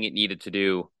everything it needed to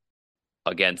do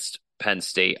against Penn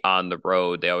State on the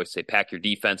road. They always say pack your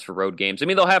defense for road games. I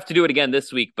mean, they'll have to do it again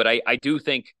this week, but I do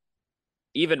think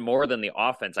even more than the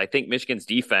offense, I think Michigan's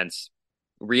defense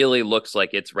really looks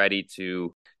like it's ready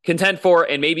to contend for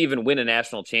and maybe even win a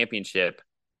national championship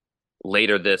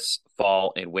later this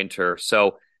fall and winter.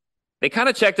 So they kind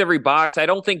of checked every box. I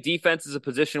don't think defense is a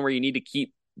position where you need to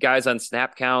keep guys on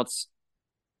snap counts.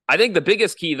 I think the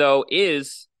biggest key, though,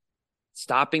 is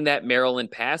stopping that Maryland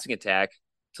passing attack.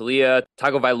 Talia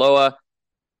Tagovailoa,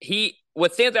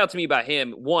 what stands out to me about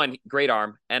him, one, great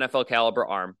arm, NFL caliber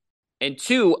arm. And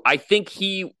two, I think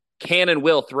he can and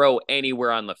will throw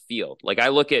anywhere on the field. Like I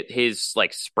look at his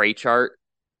spray chart.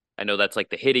 I know that's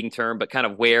the hitting term, but kind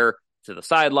of where to the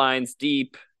sidelines,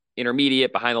 deep,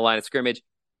 intermediate, behind the line of scrimmage.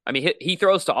 I mean, he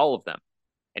throws to all of them,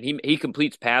 and he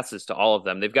completes passes to all of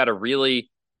them. They've got a really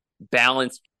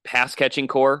balanced pass catching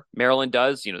core. Maryland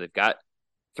does. They've got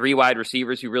 3 wide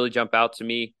receivers who really jump out to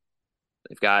me.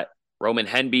 They've got Roman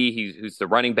Henby, who's the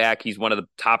running back. He's one of the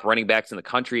top running backs in the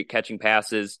country at catching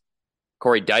passes.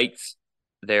 Corey Dykes,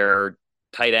 their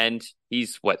tight end.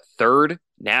 He's third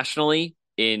nationally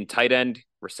in tight end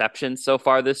receptions so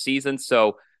far this season.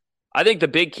 So I think the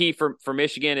big key for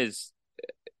Michigan is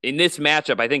in this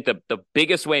matchup. I think the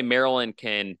biggest way Maryland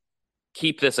can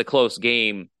keep this a close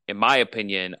game, in my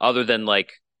opinion, other than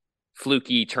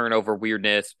fluky turnover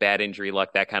weirdness, bad injury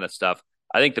luck, that kind of stuff.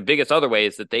 I think the biggest other way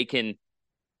is that they can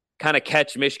kind of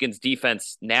catch Michigan's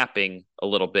defense napping a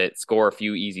little bit, score a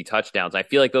few easy touchdowns. I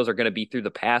feel like those are going to be through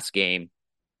the pass game.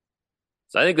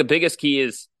 So I think the biggest key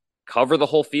is cover the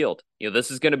whole field.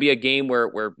 This is going to be a game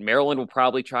where Maryland will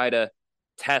probably try to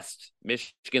test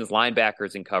Michigan's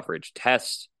linebackers in coverage,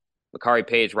 test Makari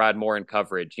Page, Rod Moore in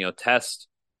coverage, test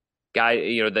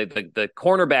the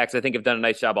cornerbacks. I think have done a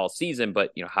nice job all season,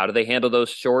 but how do they handle those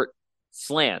short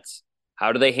slants?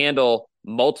 How do they handle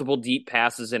multiple deep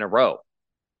passes in a row?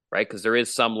 Right? Because there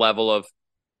is some level of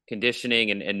conditioning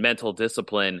and mental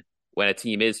discipline when a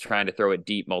team is trying to throw it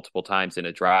deep multiple times in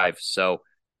a drive. So,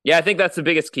 yeah, I think that's the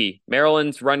biggest key.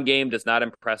 Maryland's run game does not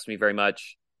impress me very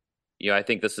much. I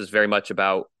think this is very much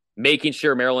about making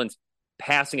sure Maryland's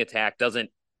passing attack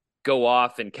doesn't go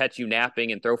off and catch you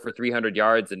napping and throw for 300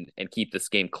 yards and keep this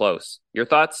game close. Your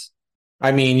thoughts?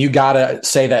 I mean, you got to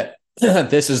say that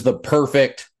this is the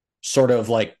perfect sort of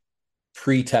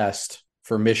pre-test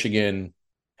for Michigan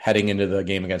heading into the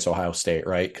game against Ohio State,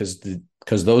 right? Because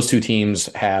those two teams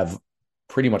have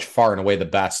pretty much far and away the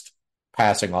best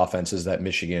passing offenses that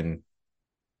Michigan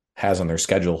has on their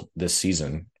schedule this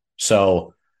season.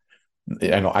 So,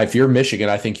 if you're Michigan,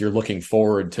 I think you're looking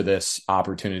forward to this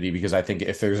opportunity, because I think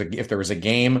if there was a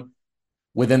game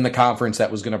within the conference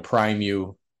that was going to prime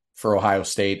you for Ohio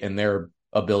State and their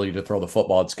ability to throw the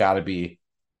football, it's got to be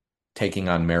taking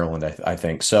on Maryland. I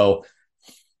think so.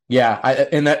 Yeah,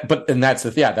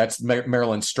 that's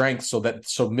Maryland's strength.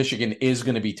 So Michigan is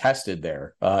going to be tested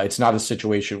there. It's not a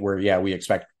situation where we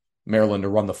expect Maryland to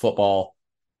run the football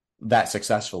that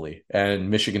successfully, and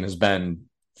Michigan has been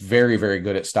very, very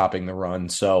good at stopping the run.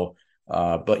 So,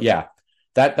 but yeah,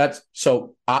 that's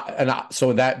so. So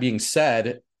with that being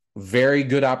said, very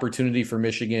good opportunity for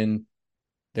Michigan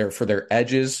there for their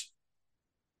edges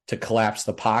to collapse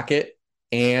the pocket.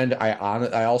 And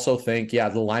I also think, the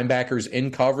linebackers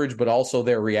in coverage, but also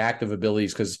their reactive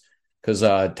abilities, because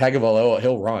Tagovailoa,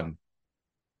 he'll run.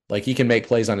 Like, he can make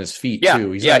plays on his feet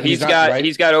too. He's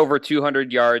got over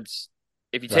 200 yards.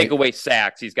 If you take away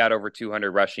sacks, he's got over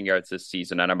 200 rushing yards this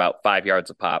season on about 5 yards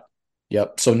a pop.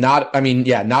 Yep. So not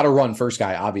a run first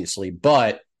guy, obviously,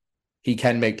 but he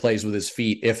can make plays with his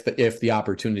feet if the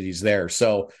opportunity's there.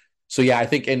 So I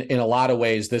think in a lot of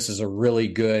ways, this is a really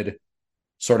good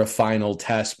sort of final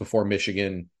test before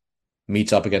Michigan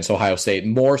meets up against Ohio State,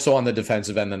 more so on the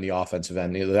defensive end than the offensive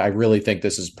end. I really think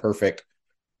this is perfect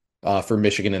for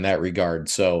Michigan in that regard.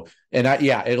 So,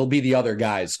 it'll be the other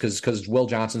guys, because Will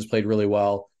Johnson's played really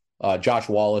well. Josh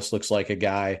Wallace looks like a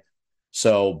guy.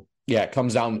 So it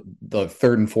comes down the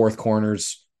third and fourth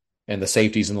corners and the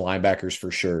safeties and the linebackers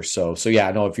for sure. So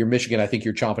if you're Michigan, I think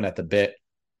you're chomping at the bit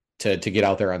to get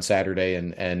out there on Saturday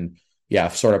and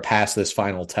sort of pass this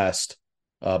final test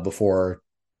before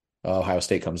Ohio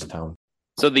State comes to town.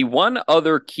 So the one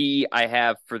other key I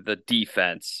have for the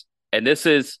defense, and this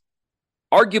is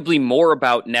arguably more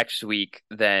about next week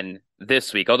than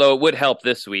this week, although it would help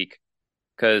this week,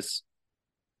 because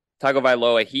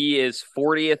Tagovailoa, he is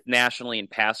 40th nationally in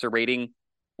passer rating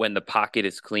when the pocket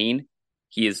is clean.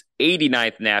 He is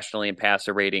 89th nationally in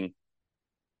passer rating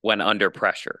when under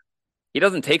pressure. He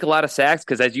doesn't take a lot of sacks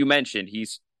because, as you mentioned,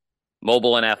 he's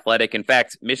mobile and athletic. In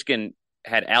fact, Michigan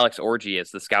had Alex Orji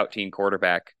as the scout team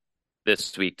quarterback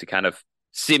this week to kind of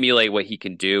simulate what he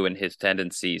can do and his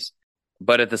tendencies.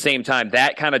 But at the same time,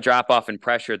 that kind of drop off in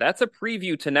pressure, that's a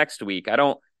preview to next week.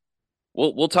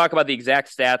 We'll talk about the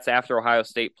exact stats after Ohio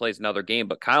State plays another game,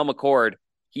 but Kyle McCord,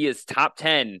 he is top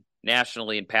 10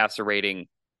 nationally in passer rating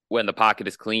when the pocket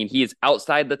is clean. He is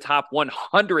outside the top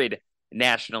 100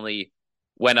 nationally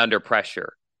when under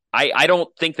pressure. I don't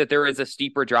think that there is a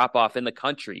steeper drop off in the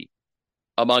country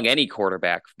among any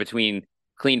quarterback between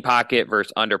clean pocket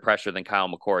versus under pressure than Kyle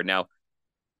McCord. Now,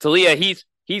 Talia,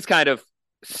 he's kind of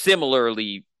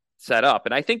similarly set up.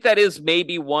 And I think that is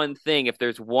maybe one thing. If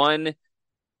there's one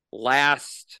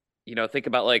last, think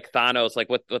about like Thanos, like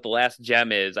what the last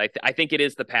gem is, I think it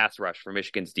is the pass rush for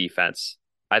Michigan's defense.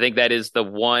 I think that is the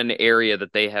one area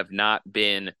that they have not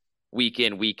been week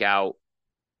in, week out,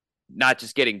 not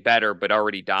just getting better, but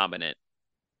already dominant.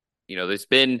 There's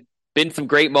been some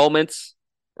great moments,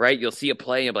 right? You'll see a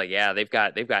play and be like, they've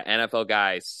got NFL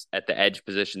guys at the edge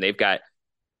position. They've got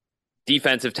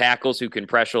defensive tackles who can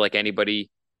pressure like anybody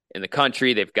in the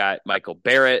country. They've got Michael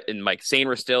Barrett and Mike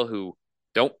Sainer still, who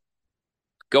don't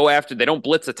go after, they don't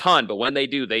blitz a ton, but when they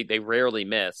do, they rarely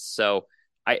miss. So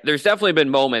there's definitely been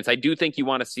moments. I do think you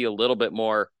want to see a little bit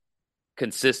more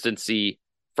consistency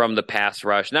from the pass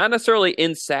rush, not necessarily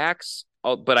in sacks,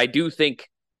 but I do think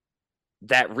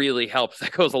that really helps.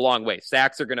 That goes a long way.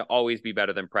 Sacks are going to always be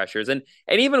better than pressures. And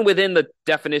even within the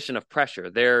definition of pressure,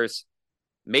 there's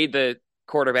made the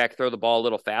quarterback throw the ball a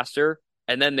little faster,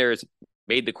 and then there's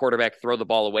made the quarterback throw the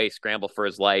ball away, scramble for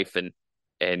his life,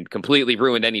 and completely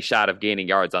ruined any shot of gaining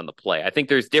yards on the play. I think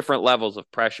there's different levels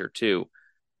of pressure too.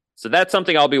 So that's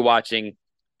something I'll be watching.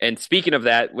 And speaking of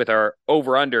that, with our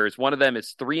over-unders, one of them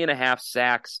is 3.5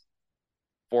 sacks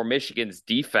for Michigan's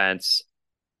defense.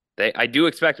 I do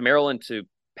expect Maryland to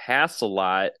pass a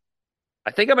lot.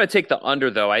 I think I'm going to take the under,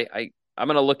 though. I'm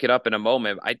going to look it up in a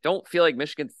moment. I don't feel like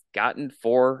Michigan's gotten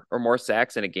 4 or more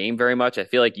sacks in a game very much. I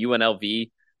feel like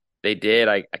UNLV, they did.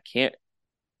 I can't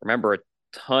remember a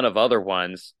ton of other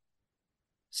ones.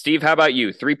 Steve, how about you?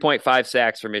 3.5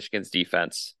 sacks for Michigan's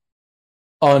defense.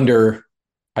 Under.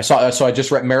 I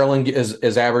just read Maryland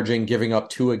is averaging giving up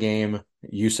 2 a game.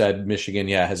 You said Michigan,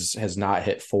 has not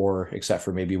hit 4 except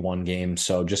for maybe one game.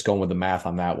 So just going with the math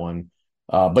on that one.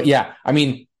 But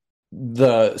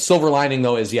the silver lining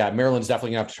though is Maryland's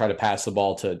definitely gonna have to try to pass the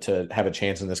ball to have a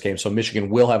chance in this game. So Michigan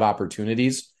will have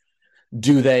opportunities.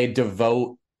 Do they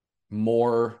devote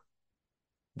more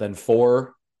than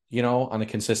 4? on a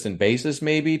consistent basis,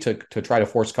 maybe to try to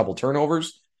force a couple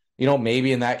turnovers.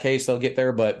 Maybe in that case they'll get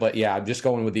there, but yeah, I'm just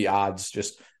going with the odds.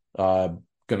 Just going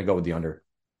to go with the under.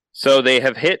 So they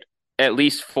have hit at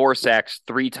least 4 sacks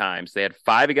 3 times. They had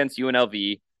 5 against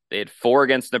UNLV. They had 4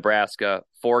 against Nebraska,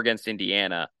 4 against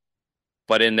Indiana.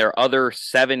 But in their other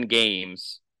 7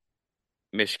 games,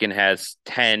 Michigan has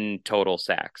 10 total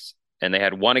sacks. And they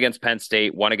had 1 against Penn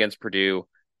State, 1 against Purdue.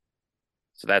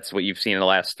 So that's what you've seen in the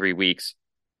last 3 weeks.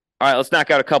 All right, let's knock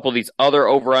out a couple of these other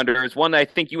over-unders. One that I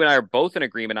think you and I are both in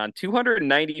agreement on,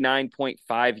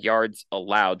 299.5 yards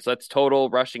allowed. So that's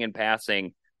total rushing and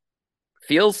passing.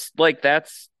 Feels like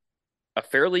that's a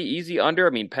fairly easy under. I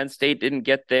mean, Penn State didn't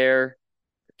get there.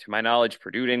 To my knowledge,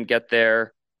 Purdue didn't get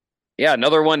there. Yeah,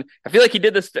 another one. I feel like he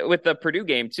did this with the Purdue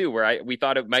game too, where we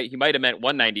thought he might have meant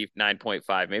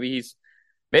 199.5.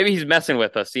 Maybe he's messing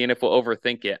with us, seeing if we'll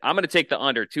overthink it. I'm going to take the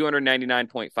under,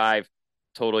 299.5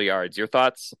 total yards. Your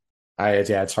thoughts?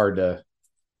 It's hard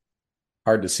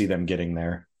to see them getting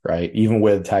there, right? Even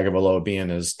with Tagovailoa being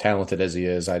as talented as he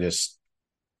is, I just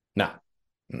not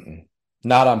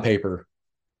on paper.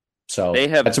 So they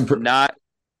have not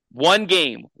one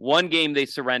game they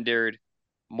surrendered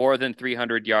more than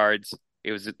 300 yards.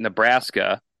 It was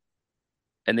Nebraska,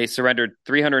 and they surrendered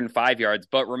 305 yards.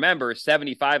 But remember,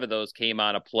 75 of those came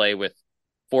on a play with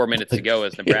 4 minutes to go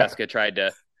as Nebraska tried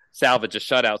to salvage a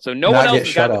shutout. So no one else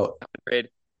has got 100.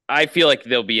 I feel like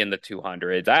they'll be in the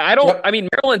 200s. I don't. Yep. I mean,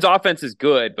 Maryland's offense is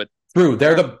good, but true.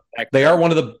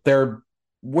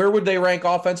 Where would they rank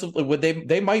offensively?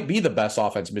 They might be the best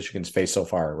offense Michigan's faced so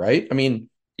far, right? I mean,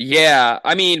 yeah.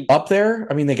 I mean, up there.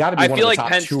 I mean, they got to be one of the top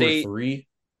Penn 2 State, or 3.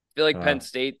 I feel like Penn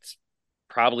State's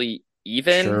probably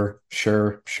even.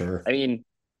 Sure. I mean,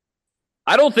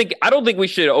 I don't think we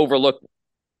should overlook,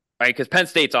 right? Because Penn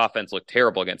State's offense looked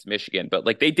terrible against Michigan, but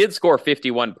like they did score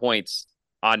 51 points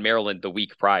on Maryland the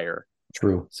week prior.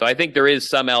 True. So I think there is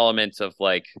some elements of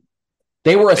like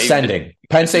they were ascending.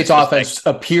 Penn State's offense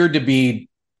appeared to be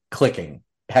clicking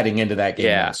heading into that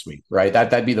game last week, right?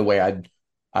 That'd be the way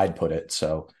I'd put it.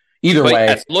 So either way,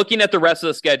 yes, looking at the rest of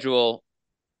the schedule,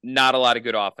 not a lot of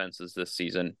good offenses this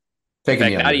season. In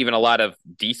fact, not even a lot of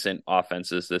decent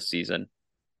offenses this season.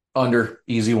 Under,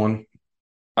 easy one.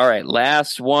 All right,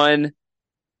 last one.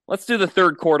 Let's do the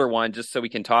third quarter one just so we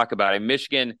can talk about it.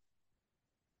 Michigan,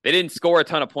 they didn't score a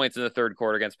ton of points in the third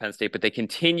quarter against Penn State, but they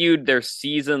continued their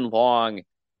season-long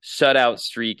shutout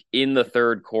streak in the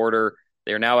third quarter.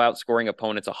 They're now outscoring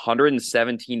opponents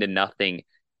 117-0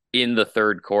 in the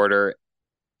third quarter.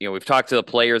 We've talked to the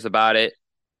players about it,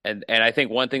 and I think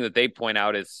one thing that they point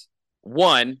out is,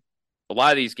 one, a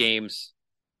lot of these games,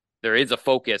 there is a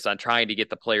focus on trying to get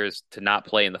the players to not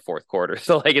play in the fourth quarter.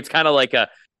 So like it's kind of like a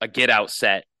get out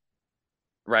set.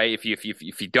 Right. If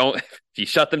you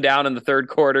shut them down in the third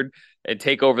quarter and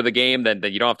take over the game, then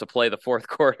you don't have to play the fourth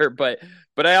quarter. But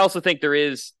I also think there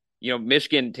is,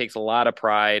 Michigan takes a lot of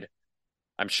pride.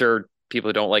 I'm sure people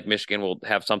who don't like Michigan will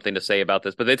have something to say about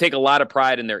this, but they take a lot of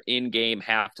pride in their in-game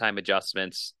halftime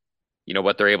adjustments,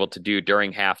 what they're able to do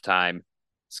during halftime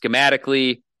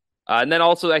schematically. And then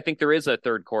also I think there is a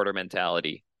third quarter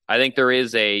mentality. I think there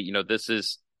is this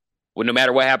is, well, no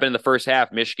matter what happened in the first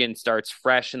half, Michigan starts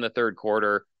fresh in the third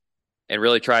quarter and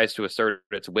really tries to assert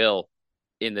its will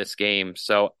in this game.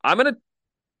 So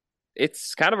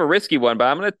it's kind of a risky one, but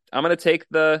I'm gonna take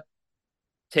the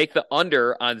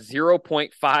under on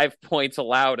 0.5 points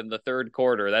allowed in the third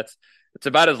quarter. It's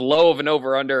about as low of an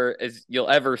over under as you'll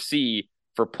ever see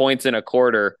for points in a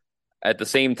quarter. At the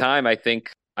same time, I think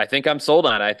I'm sold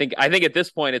on it. I think at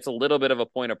this point it's a little bit of a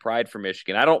point of pride for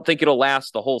Michigan. I don't think it'll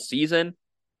last the whole season.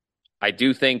 I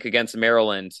do think against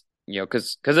Maryland,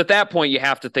 because at that point you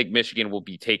have to think Michigan will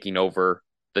be taking over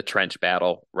the trench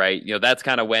battle, right? That's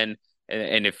kind of when,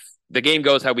 and if the game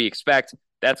goes how we expect,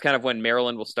 that's kind of when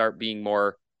Maryland will start being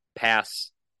more pass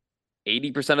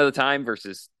 80% of the time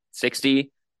versus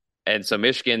 60. And so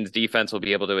Michigan's defense will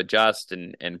be able to adjust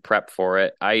and prep for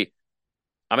it. I'm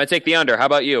going to take the under. How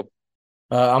about you?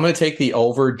 I'm going to take the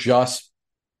over just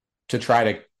to try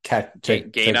to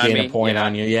gain a point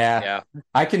on you. Yeah.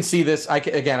 I can see this. I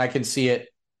can see it,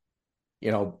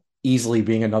 easily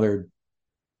being another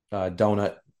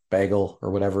donut bagel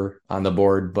or whatever on the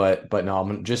board. But no,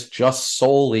 I'm just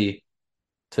solely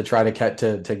to try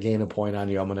to gain a point on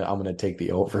you. I'm gonna take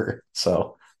the over.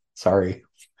 So sorry.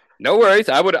 No worries.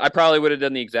 I probably would have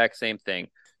done the exact same thing.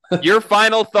 Your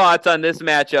final thoughts on this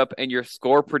matchup and your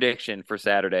score prediction for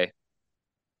Saturday.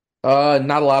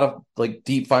 Not a lot of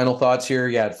deep final thoughts here.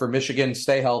 Yeah, for Michigan,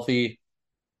 stay healthy.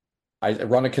 I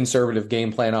run a conservative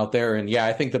game plan out there, and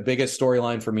I think the biggest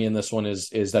storyline for me in this one is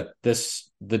that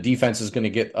the defense is going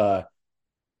to get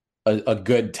a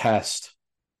good test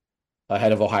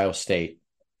ahead of Ohio State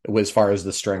as far as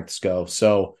the strengths go.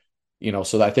 So,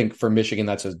 so I think for Michigan,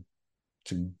 it's a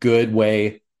good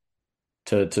way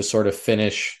to sort of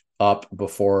finish up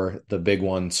before the big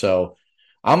one. So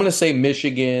I'm going to say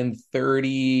Michigan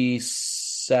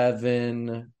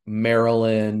 37,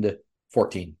 Maryland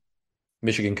 14.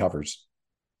 Michigan covers.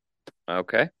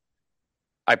 Okay.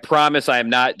 I promise I am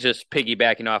not just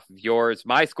piggybacking off of yours.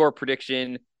 My score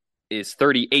prediction is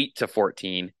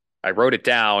 38-14. I wrote it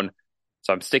down,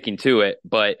 so I'm sticking to it.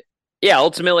 But yeah,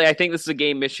 ultimately, I think this is a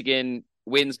game Michigan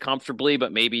wins comfortably,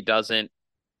 but maybe doesn't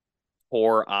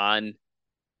pour on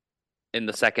in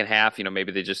the second half.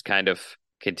 Maybe they just kind of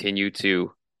continue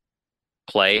to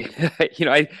play.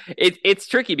 It's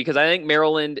tricky because I think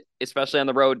Maryland, especially on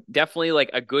the road, definitely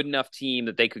like a good enough team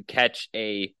that they could catch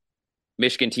a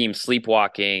Michigan team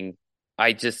sleepwalking.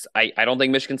 I don't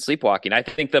think Michigan's sleepwalking. I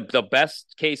think the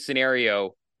best case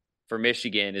scenario for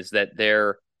Michigan is that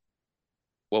they're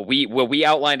what we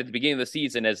outlined at the beginning of the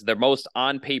season as their most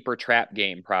on paper trap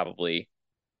game, probably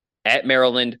at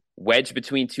Maryland, wedged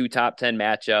between two top 10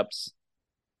 matchups,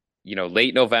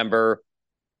 late November,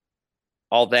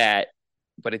 all that.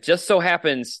 But it just so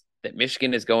happens that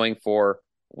Michigan is going for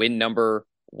win number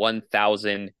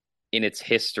 1,000 in its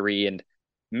history. And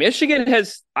Michigan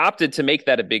has opted to make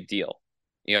that a big deal.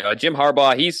 Jim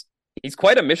Harbaugh, he's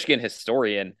quite a Michigan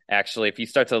historian, actually. If you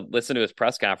start to listen to his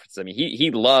press conference, I mean,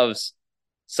 he loves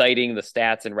citing the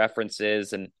stats and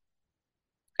references. And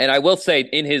I will say,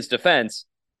 in his defense,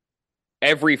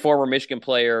 every former Michigan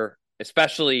player,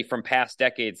 especially from past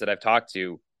decades that I've talked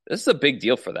to, this is a big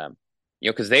deal for them.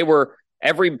 Because they were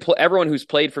everyone who's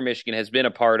played for Michigan has been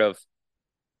a part of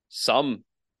some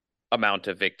amount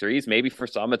of victories. Maybe for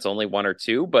some it's only one or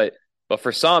two, but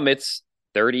for some it's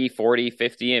 30, 40,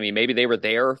 50. I mean, maybe they were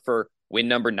there for win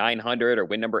number 900 or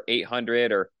win number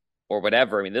 800 or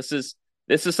whatever. I mean, this is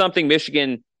something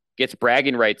Michigan gets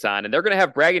bragging rights on, and they're going to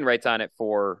have bragging rights on it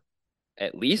for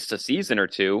at least a season or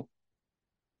two,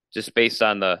 just based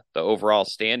on the overall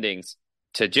standings.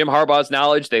 To Jim Harbaugh's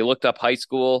knowledge, they looked up high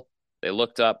school, they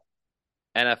looked up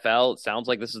NFL. It sounds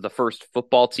like this is the first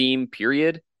football team,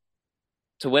 period,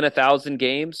 to win 1,000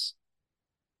 games.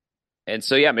 And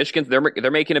so, yeah, Michigan,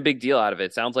 they're making a big deal out of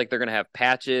it. Sounds like they're going to have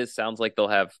patches. Sounds like they'll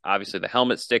have, obviously, the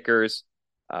helmet stickers.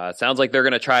 Sounds like they're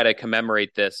going to try to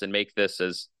commemorate this and make this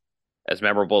as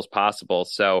memorable as possible.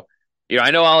 So,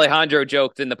 I know Alejandro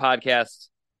joked in the podcast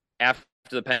after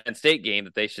the Penn State game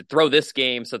that they should throw this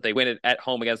game so that they win it at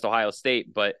home against Ohio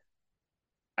State. But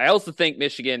I also think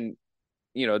Michigan,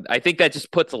 I think that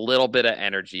just puts a little bit of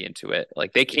energy into it.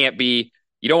 Like, they can't be,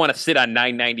 you don't want to sit on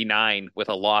 999 with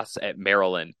a loss at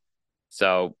Maryland.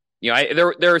 So,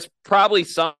 there's probably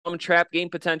some trap game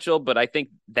potential, but I think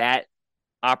that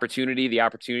the opportunity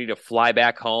to fly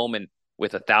back home and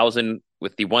with the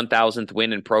 1,000th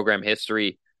win in program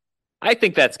history, I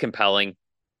think that's compelling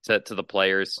to the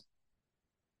players.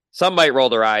 Some might roll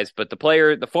their eyes, but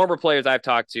the former players I've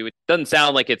talked to, it doesn't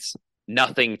sound like it's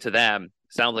nothing to them.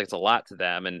 It sounds like it's a lot to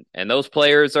them. And those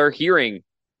players are hearing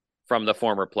from the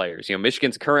former players.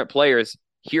 Michigan's current players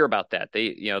hear about that.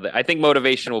 I think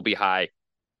motivation will be high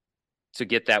to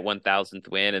get that 1,000th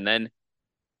win and then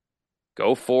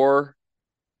go for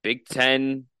Big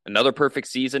Ten, another perfect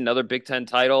season, another Big Ten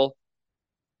title.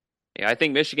 I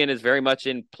think Michigan is very much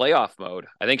in playoff mode.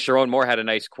 I think Sharon Moore had a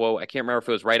nice quote. I can't remember if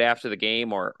it was right after the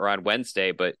game or on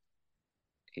Wednesday, but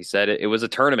he said it was a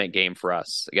tournament game for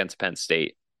us against Penn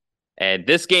State. And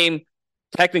this game,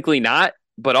 technically not,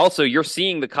 but also you're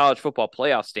seeing the college football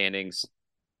playoff standings.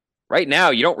 Right now,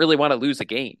 you don't really want to lose a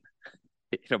game.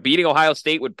 Beating Ohio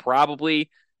State would probably,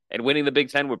 and winning the Big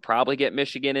Ten would probably get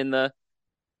Michigan in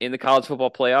the college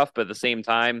football playoff. But at the same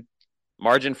time,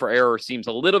 margin for error seems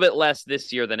a little bit less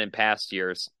this year than in past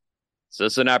years. So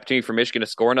this is an opportunity for Michigan to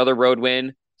score another road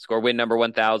win, score win number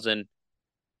 1,000,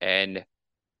 and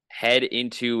head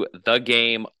into the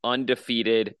game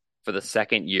undefeated for the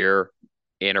second year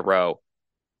in a row.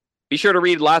 Be sure to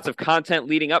read lots of content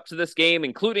leading up to this game,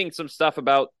 including some stuff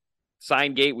about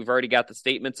Signgate. We've already got the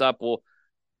statements up.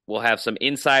 We'll have some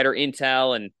insider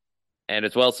intel and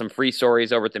as well as some free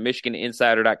stories over at the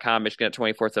MichiganInsider.com,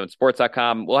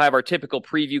 Michigan247sports.com. We'll have our typical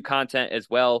preview content as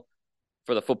well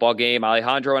for the football game.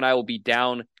 Alejandro and I will be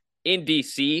down in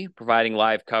D.C. providing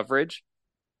live coverage.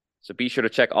 So be sure to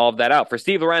check all of that out. For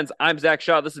Steve Lorenz, I'm Zach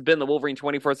Shaw. This has been the Wolverine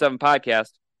 24/7 podcast.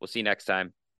 We'll see you next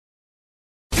time.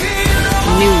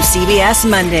 New CBS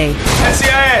Monday.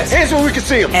 NCIS, hands where we can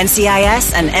see them.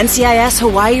 NCIS and NCIS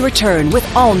Hawaii return with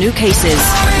all new cases.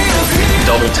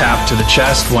 double tap to the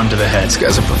chest, one to the head. These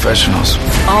guys are professionals.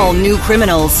 All new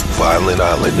criminals. Violent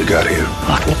island you got here.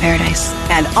 Welcome to paradise.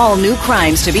 And all new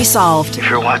crimes to be solved. If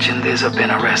you're watching this, I've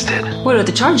been arrested. What are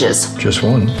the charges? Just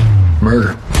one.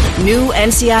 Murder. New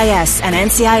NCIS and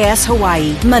NCIS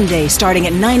Hawaii. Monday starting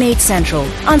at 9/8 Central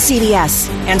on CBS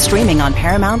and streaming on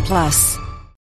Paramount+.